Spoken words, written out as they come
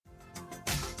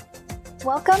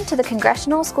Welcome to the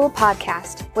Congressional School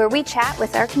Podcast, where we chat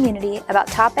with our community about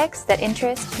topics that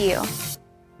interest you.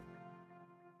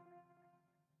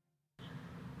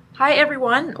 Hi,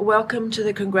 everyone. Welcome to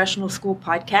the Congressional School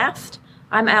Podcast.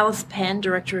 I'm Alice Penn,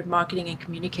 Director of Marketing and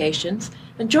Communications,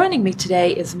 and joining me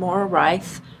today is Maura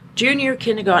Rice, Junior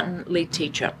Kindergarten Lead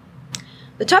Teacher.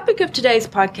 The topic of today's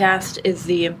podcast is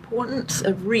the importance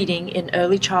of reading in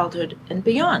early childhood and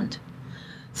beyond.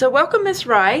 So welcome, Ms.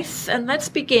 Rice, and let's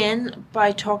begin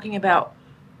by talking about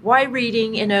why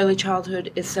reading in early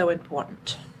childhood is so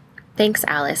important. Thanks,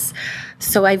 Alice.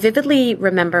 So I vividly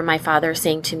remember my father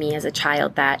saying to me as a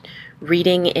child that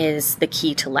reading is the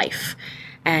key to life.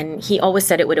 And he always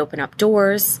said it would open up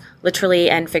doors, literally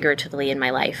and figuratively, in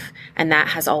my life. And that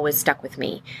has always stuck with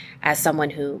me as someone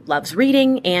who loves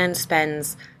reading and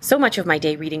spends so much of my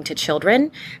day reading to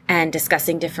children and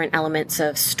discussing different elements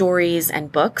of stories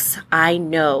and books. I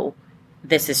know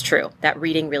this is true, that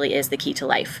reading really is the key to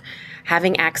life.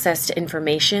 Having access to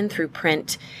information through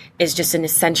print is just an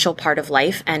essential part of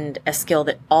life and a skill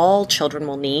that all children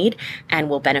will need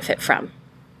and will benefit from.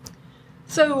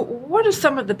 So what are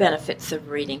some of the benefits of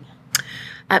reading?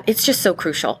 It's just so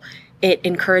crucial. It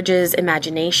encourages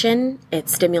imagination, it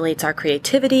stimulates our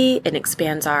creativity, it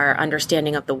expands our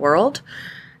understanding of the world.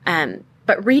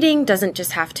 But reading doesn't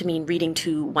just have to mean reading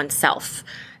to oneself.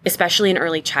 Especially in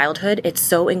early childhood, it's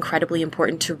so incredibly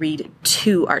important to read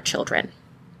to our children.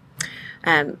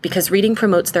 Because reading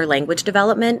promotes their language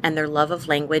development and their love of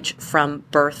language from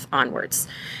birth onwards.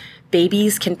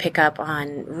 Babies can pick up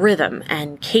on rhythm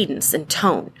and cadence and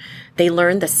tone. They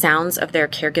learn the sounds of their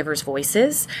caregivers'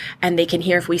 voices, and they can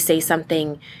hear if we say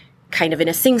something kind of in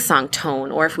a sing-song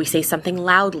tone, or if we say something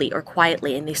loudly or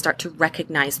quietly, and they start to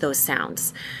recognize those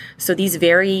sounds. So these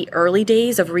very early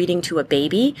days of reading to a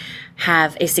baby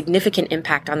have a significant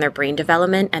impact on their brain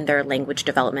development and their language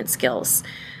development skills.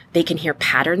 They can hear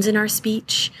patterns in our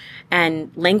speech,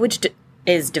 and language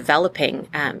is developing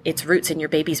its roots in your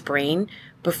baby's brain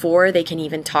before they can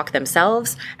even talk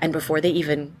themselves and before they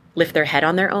even lift their head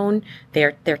on their own.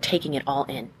 They're taking it all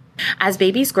in. As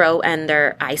babies grow and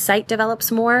their eyesight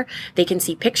develops more, they can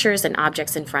see pictures and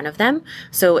objects in front of them.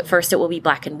 So at first it will be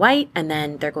black and white, and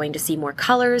then they're going to see more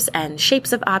colors and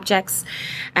shapes of objects,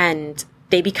 and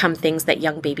they become things that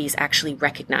young babies actually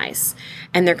recognize.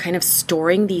 And they're kind of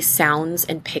storing these sounds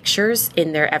and pictures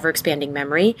in their ever-expanding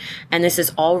memory. And this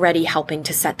is already helping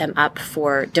to set them up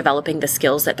for developing the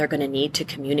skills that they're going to need to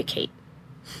communicate.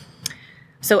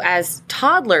 So as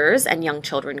toddlers and young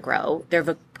children grow, their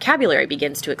vocabulary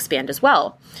begins to expand as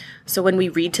well. So when we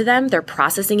read to them, they're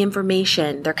processing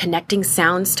information, they're connecting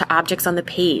sounds to objects on the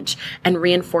page, and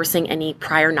reinforcing any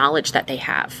prior knowledge that they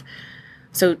have.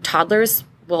 So toddlers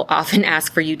will often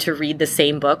ask for you to read the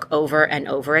same book over and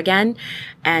over again.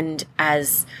 And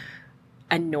as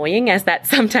annoying as that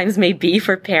sometimes may be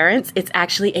for parents, it's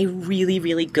actually a really,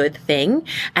 really good thing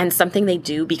and something they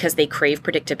do because they crave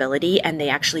predictability and they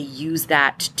actually use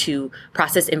that to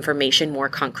process information more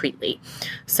concretely.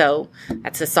 So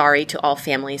that's a sorry to all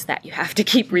families that you have to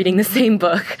keep reading the same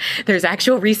book. There's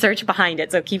actual research behind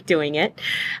it, so keep doing it.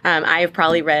 I have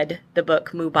probably read the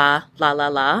book Muba La La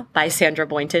La by Sandra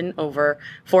Boynton over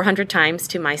 400 times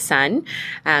to my son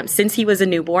since he was a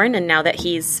newborn, and now that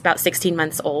he's about 16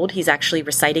 months old, he's actually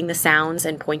reciting the sounds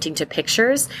and pointing to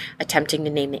pictures, attempting to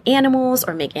name the animals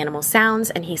or make animal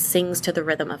sounds, and he sings to the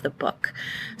rhythm of the book.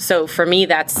 So for me,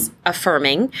 that's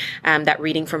affirming that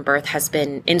reading from birth has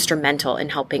been instrumental in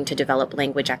helping to develop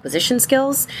language acquisition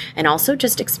skills and also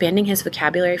just expanding his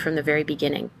vocabulary from the very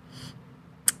beginning.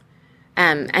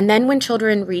 And then when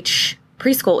children reach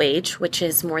preschool age, which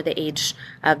is more the age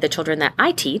of the children that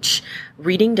I teach,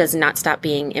 reading does not stop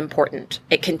being important.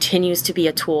 It continues to be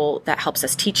a tool that helps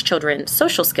us teach children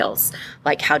social skills,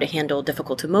 like how to handle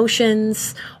difficult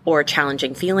emotions or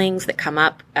challenging feelings that come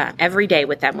up every day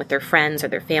with them, with their friends or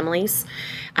their families.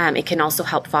 It can also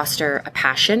help foster a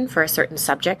passion for a certain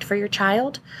subject for your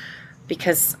child.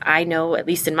 Because I know, at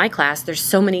least in my class, there's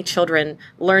so many children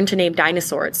learn to name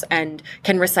dinosaurs and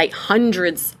can recite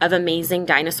hundreds of amazing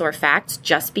dinosaur facts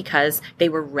just because they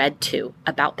were read to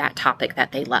about that topic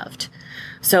that they loved.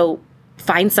 So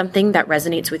find something that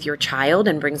resonates with your child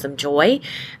and brings them joy,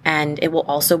 and it will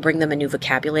also bring them a new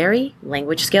vocabulary,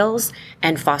 language skills,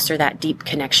 and foster that deep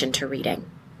connection to reading.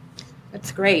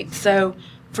 That's great. So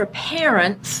for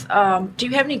parents, do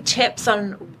you have any tips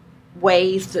on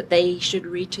ways that they should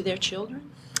read to their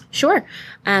children? Sure.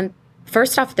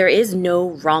 First off, there is no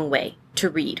wrong way to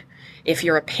read. If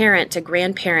you're a parent, a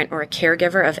grandparent, or a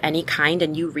caregiver of any kind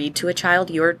and you read to a child,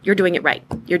 you're doing it right.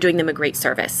 You're doing them a great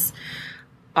service.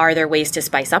 Are there ways to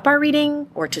spice up our reading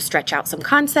or to stretch out some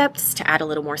concepts, to add a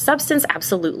little more substance?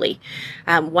 Absolutely.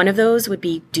 One of those would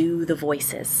be do the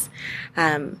voices.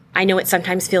 I know it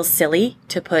sometimes feels silly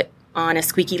to put on a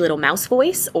squeaky little mouse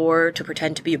voice or to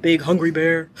pretend to be a big hungry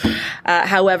bear.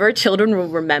 However, children will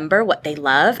remember what they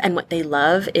love, and what they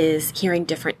love is hearing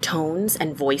different tones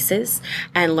and voices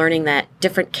and learning that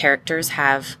different characters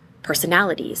have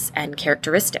personalities and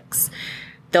characteristics.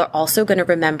 They're also going to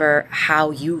remember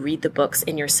how you read the books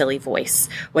in your silly voice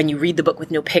when you read the book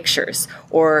with no pictures,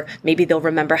 or maybe they'll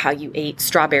remember how you ate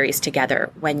strawberries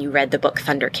together when you read the book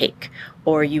Thunder Cake,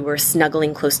 or you were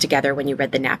snuggling close together when you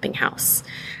read The Napping House.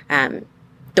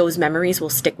 Those memories will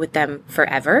stick with them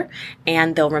forever,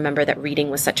 and they'll remember that reading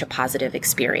was such a positive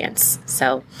experience.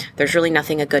 So there's really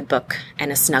nothing a good book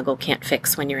and a snuggle can't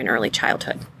fix when you're in early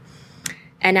childhood.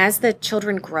 And as the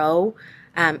children grow,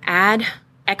 add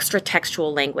extra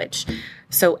textual language.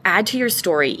 So add to your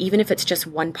story, even if it's just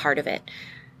one part of it.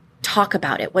 Talk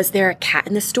about it. Was there a cat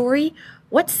in the story?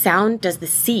 What sound does the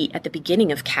C at the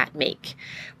beginning of cat make?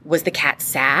 Was the cat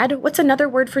sad? What's another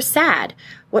word for sad?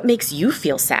 What makes you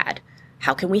feel sad?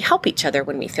 How can we help each other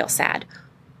when we feel sad?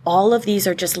 All of these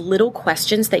are just little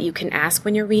questions that you can ask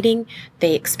when you're reading.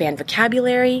 They expand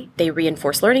vocabulary, they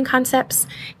reinforce learning concepts,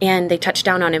 and they touch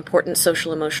down on important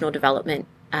social emotional development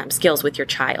skills with your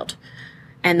child.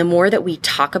 And the more that we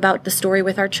talk about the story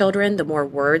with our children, the more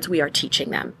words we are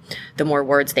teaching them. The more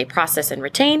words they process and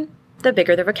retain, the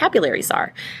bigger their vocabularies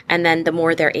are. And then the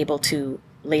more they're able to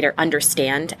later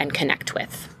understand and connect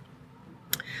with.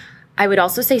 I would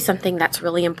also say something that's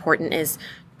really important is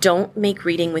don't make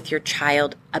reading with your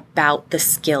child about the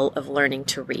skill of learning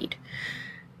to read.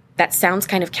 That sounds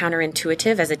kind of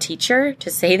counterintuitive as a teacher to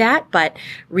say that, but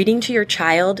reading to your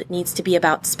child needs to be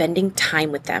about spending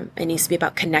time with them. It needs to be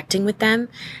about connecting with them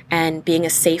and being a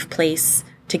safe place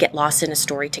to get lost in a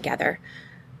story together.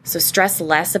 So stress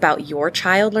less about your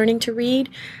child learning to read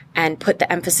and put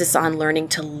the emphasis on learning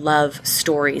to love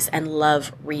stories and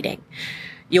love reading.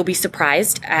 You'll be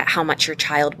surprised at how much your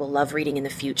child will love reading in the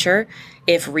future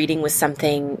if reading was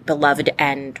something beloved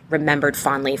and remembered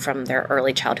fondly from their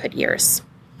early childhood years.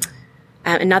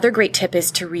 Another great tip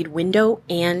is to read window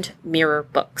and mirror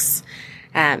books.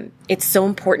 It's so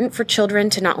important for children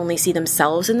to not only see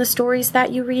themselves in the stories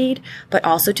that you read, but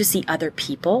also to see other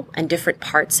people and different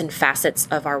parts and facets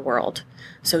of our world.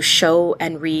 So show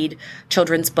and read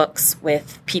children's books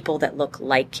with people that look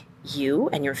like you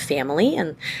and your family,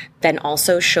 and then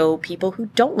also show people who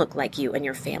don't look like you and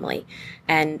your family.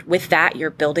 And with that, you're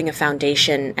building a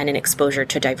foundation and an exposure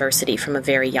to diversity from a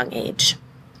very young age.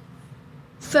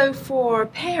 So for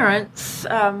parents,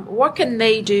 what can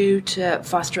they do to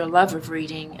foster a love of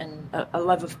reading and a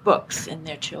love of books in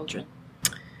their children?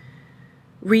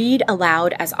 Read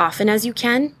aloud as often as you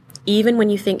can, even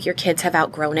when you think your kids have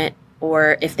outgrown it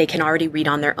or if they can already read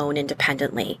on their own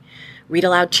independently. Read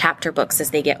aloud chapter books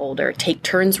as they get older. Take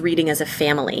turns reading as a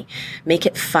family. Make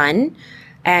it fun.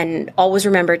 And always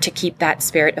remember to keep that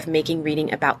spirit of making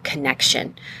reading about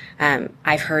connection.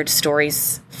 I've heard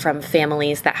stories from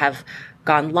families that have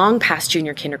gone long past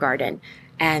junior kindergarten,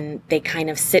 and they kind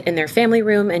of sit in their family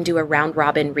room and do a round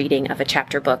robin reading of a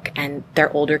chapter book, and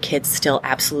their older kids still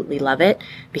absolutely love it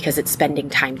because it's spending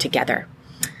time together.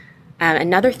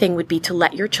 Another thing would be to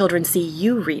let your children see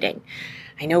you reading.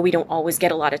 I know we don't always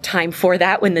get a lot of time for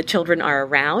that when the children are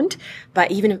around,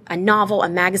 but even a novel, a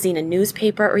magazine, a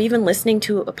newspaper, or even listening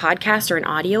to a podcast or an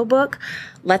audiobook,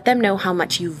 let them know how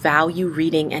much you value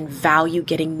reading and value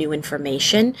getting new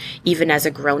information. Even as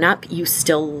a grown-up, you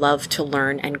still love to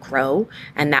learn and grow,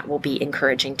 and that will be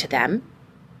encouraging to them.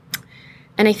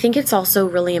 And I think it's also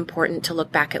really important to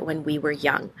look back at when we were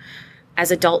young. As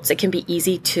adults, it can be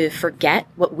easy to forget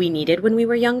what we needed when we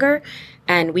were younger,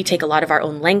 and we take a lot of our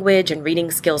own language and reading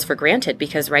skills for granted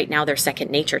because right now they're second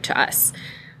nature to us.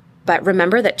 But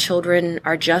remember that children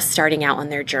are just starting out on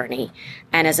their journey,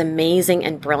 and as amazing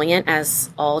and brilliant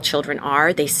as all children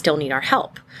are, they still need our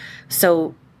help.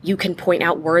 So you can point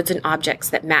out words and objects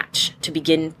that match to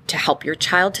begin to help your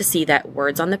child to see that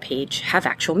words on the page have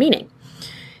actual meaning.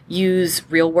 Use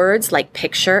real words like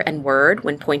picture and word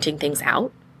when pointing things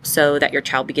out, so that your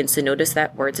child begins to notice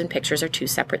that words and pictures are two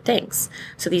separate things.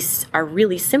 So these are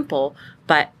really simple,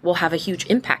 but will have a huge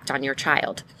impact on your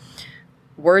child.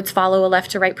 Words follow a left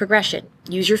to right progression.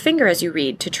 Use your finger as you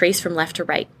read to trace from left to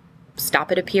right.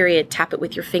 Stop at a period, tap it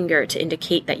with your finger to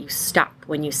indicate that you stop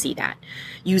when you see that.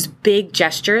 Use big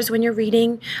gestures when you're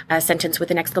reading a sentence with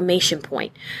an exclamation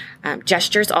point.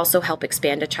 Gestures also help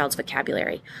expand a child's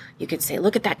vocabulary. You could say,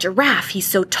 look at that giraffe, he's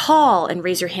so tall, and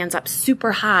raise your hands up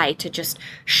super high to just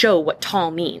show what tall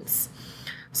means.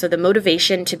 So the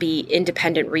motivation to be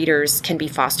independent readers can be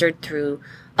fostered through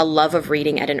a love of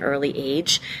reading at an early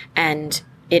age, and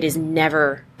it is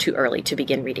never too early to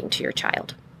begin reading to your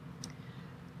child.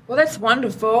 Well, that's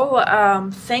wonderful.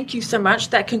 Thank you so much.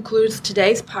 That concludes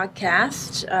today's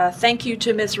podcast. Thank you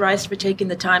to Ms. Rice for taking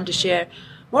the time to share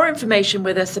more information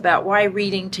with us about why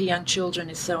reading to young children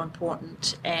is so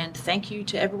important. And thank you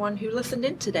to everyone who listened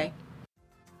in today.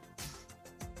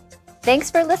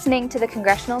 Thanks for listening to the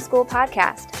Congressional School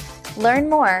Podcast. Learn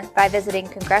more by visiting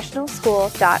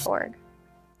congressionalschool.org.